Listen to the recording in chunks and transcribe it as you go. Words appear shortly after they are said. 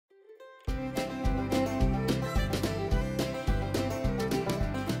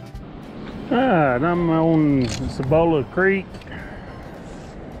Alright, I'm on Cebolla Creek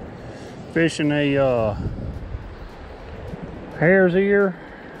fishing a hare's ear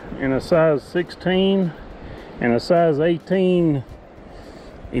in a size 16 and a size 18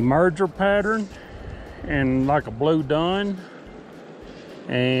 emerger pattern and like a blue Dunn.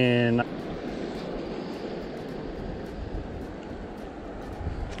 And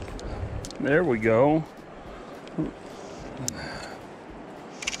there we go.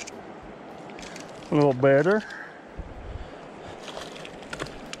 A little better.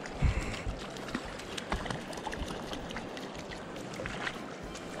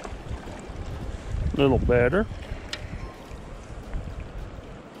 A little better.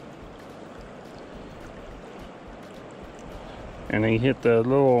 And he hit the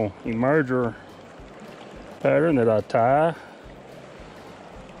little emerger pattern that I tie.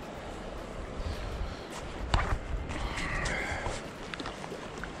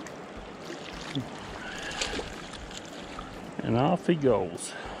 And off he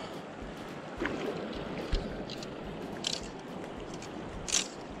goes.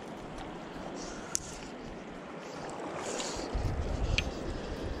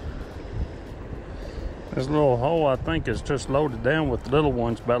 This little hole, I think, is just loaded down with little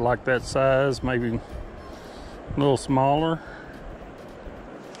ones, about like that size, maybe a little smaller.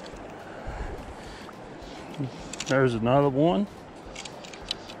 There's another one.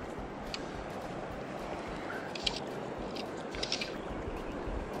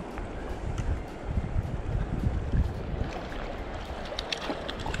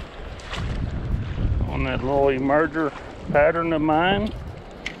 On that little emerger pattern of mine.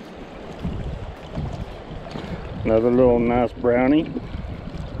 Another little nice brownie.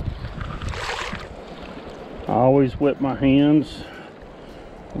 I always wet my hands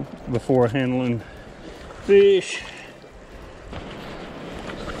before handling fish.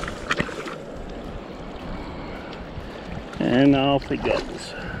 And off he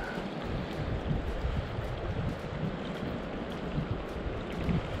goes.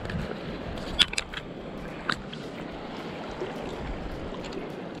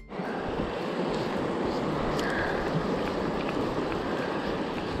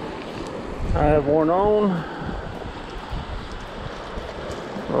 I have one on,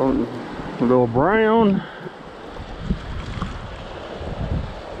 a little brown.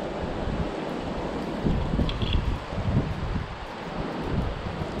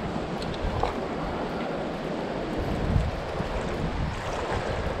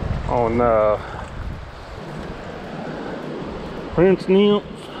 On Prince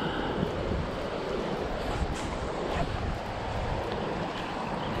Nymphs.